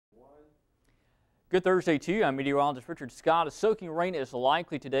Good Thursday to you. I'm meteorologist Richard Scott. A soaking rain is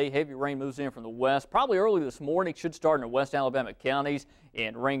likely today. Heavy rain moves in from the west. Probably early this morning. Should start in the West Alabama counties,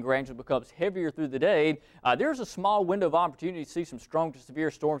 and rain gradually becomes heavier through the day. There's a small window of opportunity to see some strong to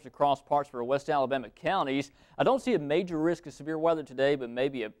severe storms across parts of our West Alabama counties. I don't see a major risk of severe weather today, but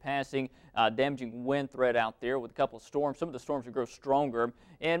maybe a passing damaging wind threat out there with a couple of storms. Some of the storms will grow stronger,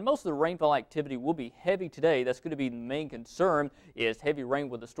 and most of the rainfall activity will be heavy today. That's going to be the main concern, is heavy rain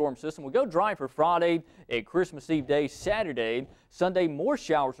with the storm system. We'll go dry for Friday, a Christmas Eve day, Saturday. Sunday, more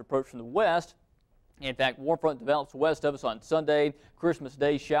showers approach from the west. In fact, warm front develops west of us on Sunday. Christmas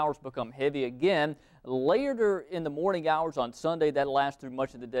Day, showers become heavy again. Later in the morning hours on Sunday, that'll last through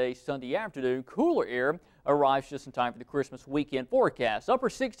much of the day. Sunday afternoon, cooler air arrives just in time for the Christmas weekend forecast.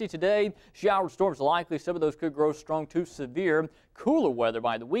 Upper 60 today, shower storms likely. Some of those could grow strong to severe. Cooler weather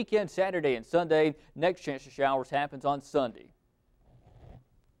by the weekend, Saturday and Sunday. Next chance of showers happens on Sunday.